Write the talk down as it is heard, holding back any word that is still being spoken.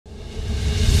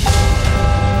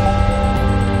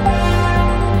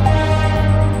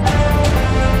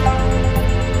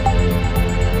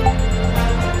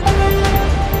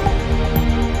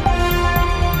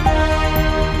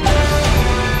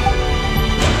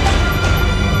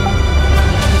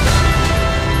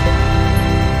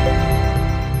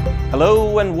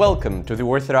Hello and welcome to the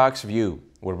Orthodox View,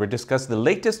 where we discuss the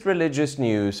latest religious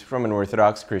news from an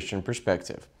Orthodox Christian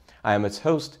perspective. I am its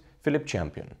host, Philip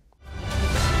Champion.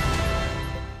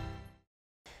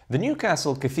 The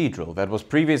Newcastle Cathedral, that was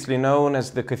previously known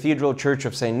as the Cathedral Church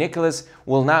of St. Nicholas,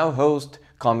 will now host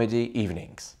comedy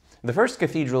evenings. The first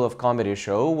Cathedral of Comedy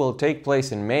show will take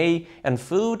place in May, and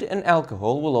food and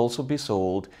alcohol will also be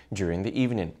sold during the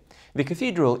evening. The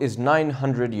cathedral is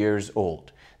 900 years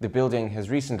old. The building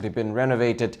has recently been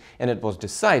renovated, and it was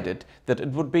decided that it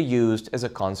would be used as a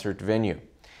concert venue.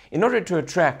 In order to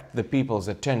attract the people's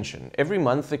attention, every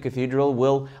month the cathedral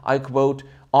will, I quote,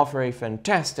 offer a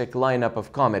fantastic lineup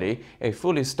of comedy, a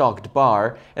fully stocked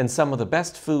bar, and some of the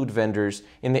best food vendors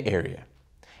in the area.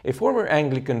 A former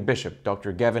Anglican bishop,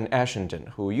 Dr. Gavin Ashenden,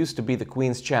 who used to be the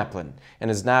Queen's chaplain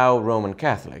and is now Roman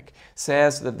Catholic,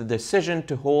 says that the decision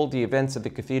to hold the events at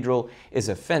the cathedral is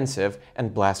offensive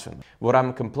and blasphemous. What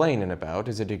I'm complaining about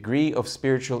is a degree of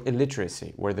spiritual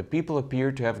illiteracy, where the people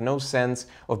appear to have no sense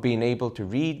of being able to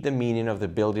read the meaning of the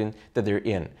building that they're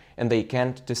in, and they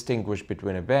can't distinguish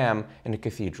between a BAM and a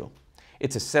cathedral.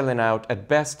 It's a selling out at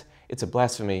best, it's a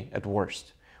blasphemy at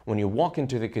worst. When you walk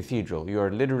into the cathedral, you are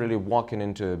literally walking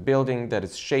into a building that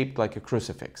is shaped like a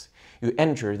crucifix. You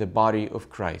enter the body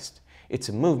of Christ. It's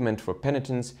a movement for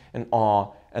penitence and awe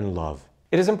and love.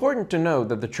 It is important to note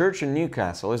that the church in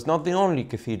Newcastle is not the only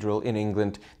cathedral in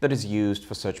England that is used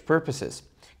for such purposes.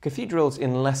 Cathedrals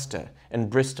in Leicester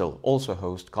and Bristol also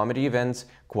host comedy events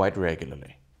quite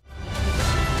regularly.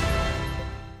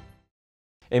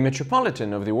 A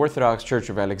Metropolitan of the Orthodox Church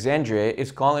of Alexandria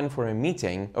is calling for a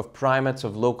meeting of primates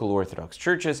of local Orthodox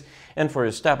churches and for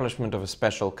establishment of a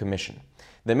special commission.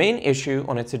 The main issue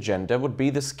on its agenda would be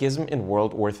the schism in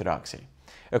world Orthodoxy.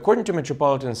 According to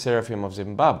Metropolitan Seraphim of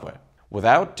Zimbabwe,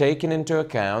 without taking into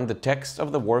account the text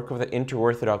of the work of the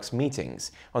inter-Orthodox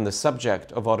meetings on the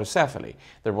subject of autocephaly,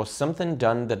 there was something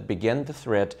done that began the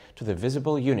threat to the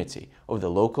visible unity of the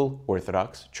local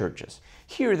Orthodox churches.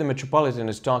 Here the Metropolitan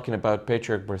is talking about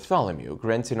Patriarch Bartholomew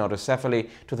granting autocephaly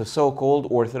to the so-called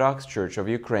Orthodox Church of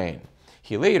Ukraine.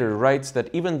 He later writes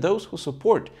that even those who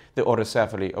support the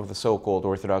autocephaly of the so-called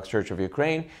Orthodox Church of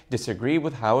Ukraine disagree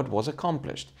with how it was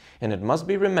accomplished, and it must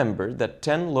be remembered that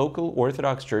 10 local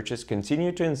Orthodox churches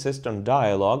continue to insist on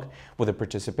dialogue with the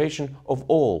participation of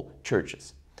all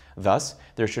churches. Thus,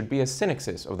 there should be a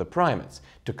Synaxis of the Primates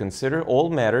to consider all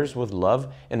matters with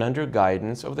love and under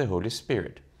guidance of the Holy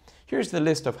Spirit. Here's the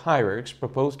list of hierarchs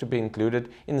proposed to be included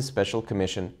in the special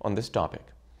commission on this topic.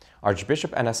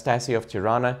 Archbishop Anastasia of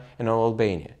Tirana and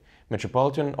Albania,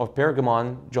 Metropolitan of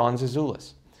Pergamon John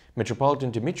Zizoulas,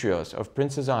 Metropolitan Dimitrios of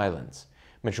Prince's Islands,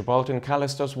 Metropolitan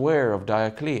Kallistos Ware of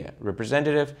Dioclea,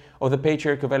 representative of the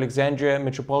Patriarch of Alexandria,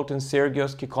 Metropolitan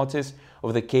Sergios Kikotis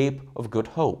of the Cape of Good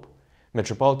Hope,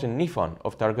 Metropolitan Nifon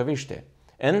of Targovishte,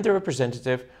 and the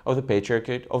representative of the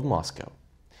Patriarchate of Moscow.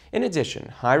 In addition,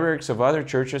 hierarchs of other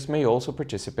churches may also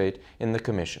participate in the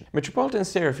commission. Metropolitan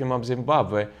Seraphim of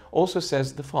Zimbabwe also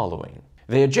says the following.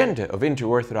 The agenda of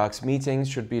inter-Orthodox meetings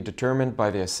should be determined by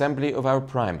the assembly of our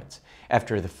primates,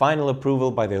 after the final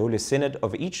approval by the Holy Synod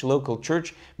of each local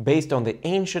church based on the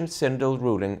ancient synodal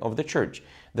ruling of the church,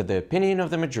 that the opinion of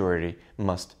the majority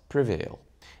must prevail.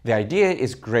 The idea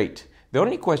is great. The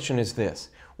only question is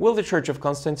this: will the Church of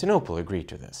Constantinople agree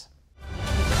to this?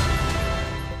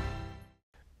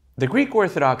 The Greek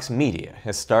Orthodox media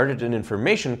has started an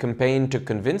information campaign to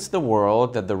convince the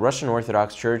world that the Russian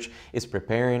Orthodox Church is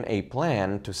preparing a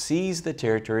plan to seize the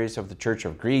territories of the Church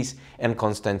of Greece and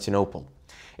Constantinople.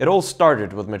 It all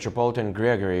started with Metropolitan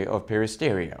Gregory of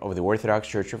Peristeria of the Orthodox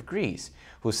Church of Greece,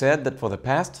 who said that for the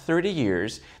past 30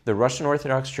 years, the Russian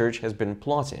Orthodox Church has been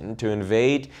plotting to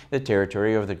invade the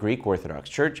territory of the Greek Orthodox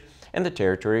Church and the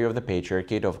territory of the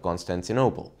Patriarchate of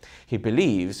Constantinople. He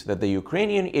believes that the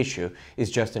Ukrainian issue is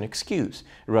just an excuse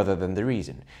rather than the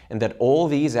reason, and that all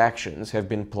these actions have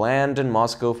been planned in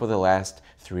Moscow for the last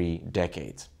 3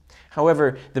 decades.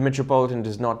 However, the Metropolitan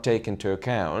does not take into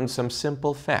account some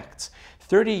simple facts.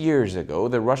 30 years ago,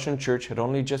 the Russian Church had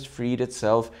only just freed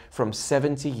itself from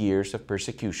 70 years of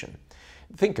persecution.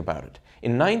 Think about it.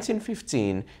 In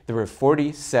 1915, there were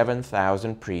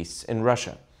 47,000 priests in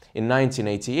Russia. In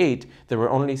 1988, there were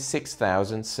only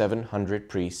 6,700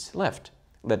 priests left.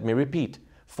 Let me repeat,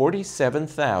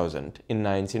 47,000 in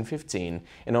 1915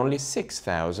 and only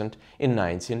 6,000 in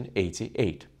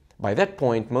 1988. By that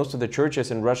point, most of the churches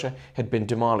in Russia had been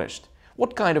demolished.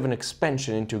 What kind of an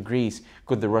expansion into Greece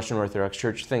could the Russian Orthodox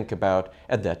Church think about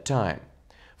at that time?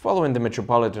 Following the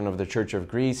Metropolitan of the Church of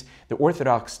Greece, the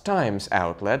Orthodox Times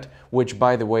outlet, which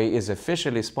by the way is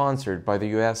officially sponsored by the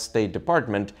US State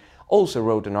Department, also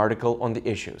wrote an article on the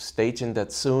issue, stating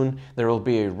that soon there will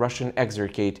be a Russian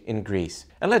exarchate in Greece.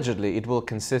 Allegedly, it will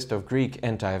consist of Greek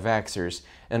anti-vaxxers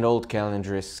and old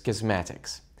calendarist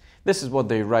schismatics. This is what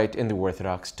they write in the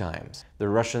Orthodox Times. The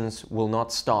Russians will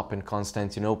not stop in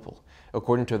Constantinople.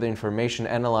 According to the information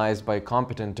analyzed by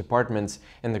competent departments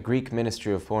in the Greek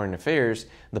Ministry of Foreign Affairs,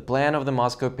 the plan of the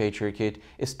Moscow Patriarchate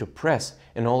is to press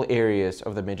in all areas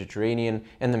of the Mediterranean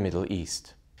and the Middle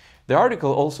East. The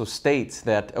article also states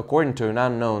that, according to an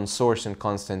unknown source in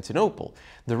Constantinople,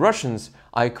 the Russians,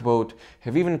 I quote,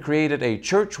 have even created a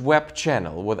church web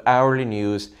channel with hourly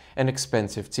news and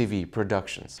expensive TV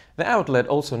productions. The outlet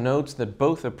also notes that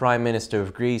both the Prime Minister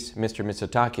of Greece, Mr.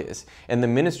 Mitsotakis, and the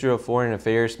Minister of Foreign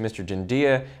Affairs, Mr.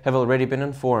 Gendia, have already been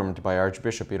informed by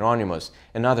Archbishop Hieronymus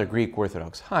and other Greek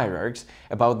Orthodox hierarchs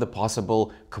about the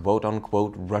possible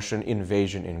quote-unquote Russian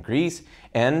invasion in Greece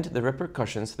and the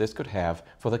repercussions this could have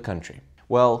for the country.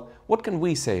 Well, what can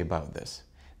we say about this?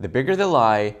 The bigger the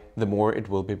lie, the more it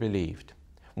will be believed.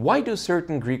 Why do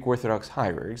certain Greek Orthodox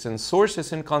hierarchs and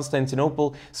sources in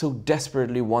Constantinople so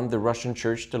desperately want the Russian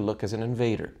Church to look as an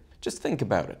invader? Just think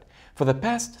about it. For the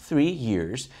past 3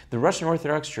 years, the Russian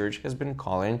Orthodox Church has been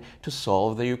calling to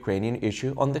solve the Ukrainian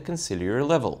issue on the conciliar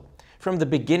level. From the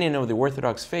beginning of the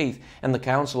Orthodox faith and the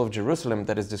Council of Jerusalem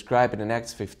that is described in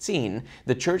Acts 15,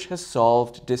 the Church has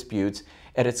solved disputes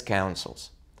at its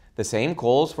councils. The same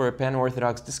calls for a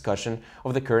pan-Orthodox discussion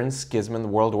of the current schism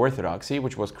in world Orthodoxy,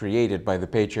 which was created by the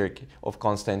Patriarch of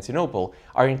Constantinople,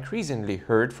 are increasingly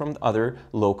heard from other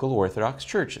local Orthodox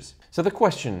churches. So the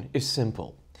question is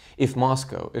simple. If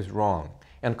Moscow is wrong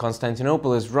and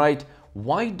Constantinople is right,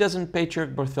 why doesn't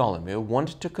Patriarch Bartholomew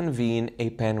want to convene a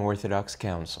pan-Orthodox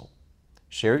council?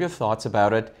 Share your thoughts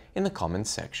about it in the comments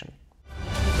section.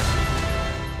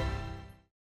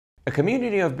 A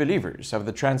community of believers of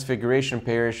the Transfiguration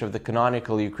parish of the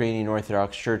canonical Ukrainian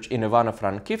Orthodox Church in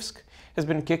Ivano-Frankivsk has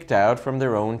been kicked out from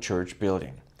their own church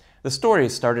building. The story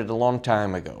started a long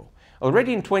time ago.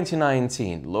 Already in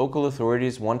 2019, local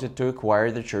authorities wanted to acquire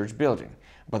the church building,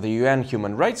 but the UN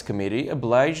Human Rights Committee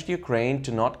obliged Ukraine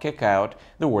to not kick out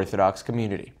the Orthodox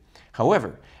community.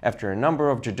 However, after a number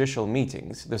of judicial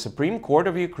meetings, the Supreme Court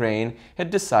of Ukraine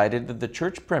had decided that the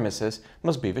church premises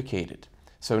must be vacated.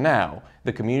 So now,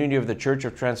 the community of the Church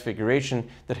of Transfiguration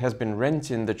that has been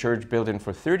renting the church building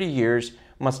for 30 years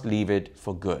must leave it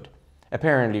for good.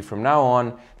 Apparently, from now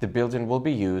on, the building will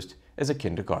be used as a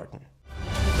kindergarten.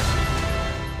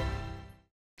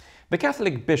 The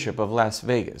Catholic Bishop of Las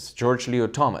Vegas, George Leo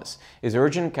Thomas, is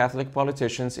urging Catholic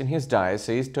politicians in his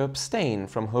diocese to abstain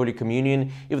from Holy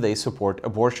Communion if they support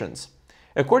abortions.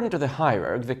 According to the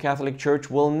hierarch, the Catholic Church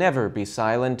will never be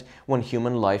silent when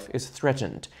human life is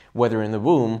threatened, whether in the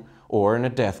womb or in a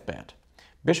deathbed.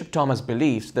 Bishop Thomas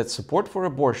believes that support for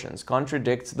abortions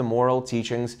contradicts the moral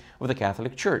teachings of the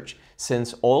Catholic Church,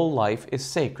 since all life is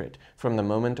sacred from the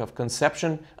moment of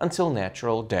conception until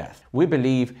natural death. We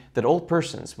believe that all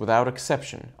persons, without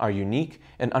exception, are unique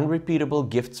and unrepeatable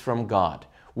gifts from God.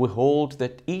 We hold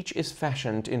that each is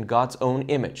fashioned in God's own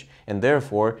image, and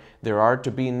therefore there are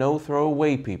to be no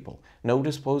throwaway people, no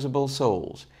disposable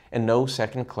souls, and no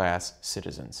second-class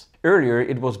citizens. Earlier,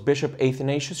 it was Bishop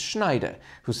Athanasius Schneider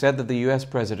who said that the US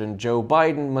President Joe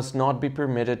Biden must not be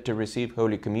permitted to receive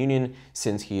Holy Communion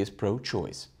since he is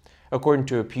pro-choice. According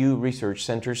to a Pew Research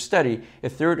Center study, a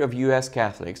third of US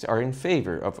Catholics are in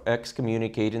favor of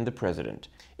excommunicating the president.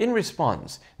 In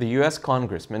response, the US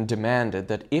congressman demanded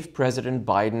that if President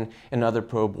Biden and other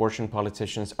pro-abortion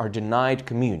politicians are denied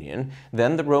communion,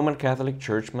 then the Roman Catholic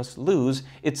Church must lose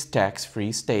its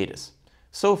tax-free status.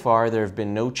 So far, there have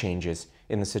been no changes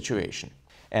in the situation.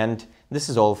 And this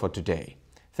is all for today.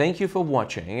 Thank you for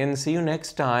watching and see you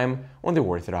next time on The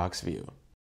Orthodox View.